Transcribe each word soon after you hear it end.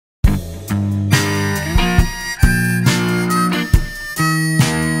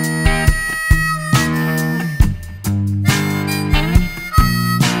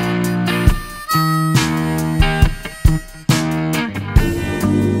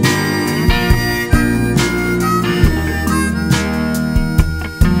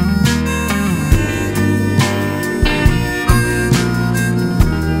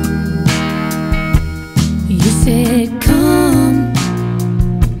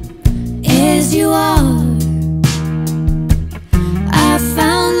as you are. I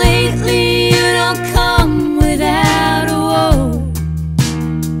found lately you don't come without a woe.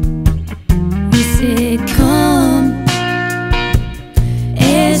 You said come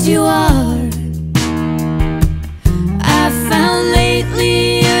as you are. I found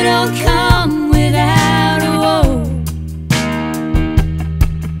lately you don't come without a woe.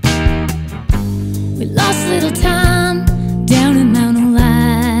 We lost little time down in Mount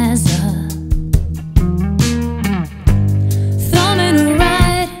Eliza, thumbing a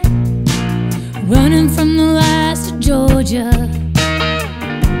ride, running from the lights of Georgia.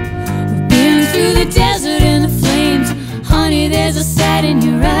 We've been through the desert and the flames. Honey, there's a sight in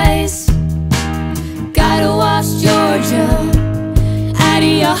your eyes. Gotta wash Georgia out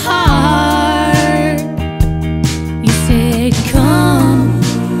of your heart. You said come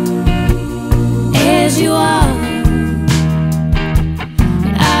as you are.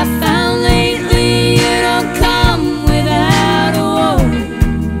 I found lately you don't come without a woe.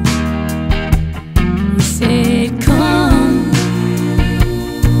 You said come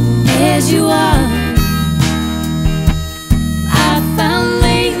as you are. I found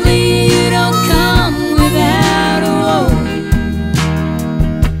lately you don't come without a woe.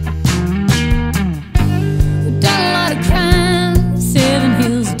 We've done a lot of crime, 7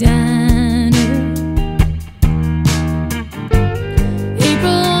 Hills Diner,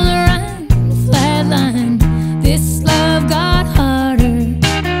 April on the Rhine, flatline. This love got harder.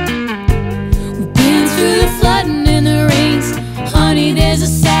 We've been through the flooding and the rains. Honey, there's a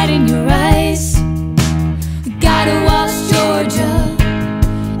sight in your eyes. We gotta wash Georgia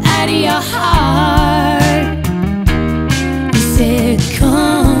out of your heart. You said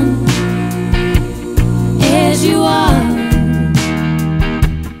come as you are.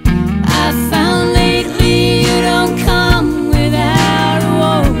 I found lately you don't come without a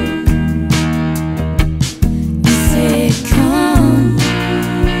woe. You said come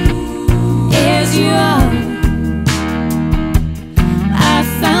as you are. I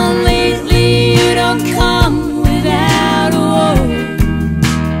found lately you don't come without a woe.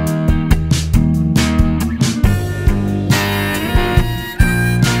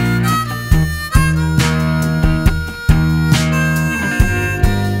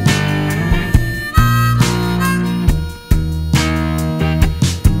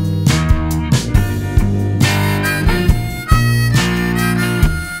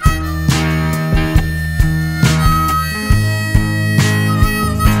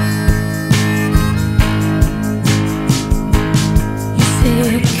 You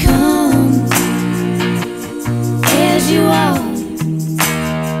said come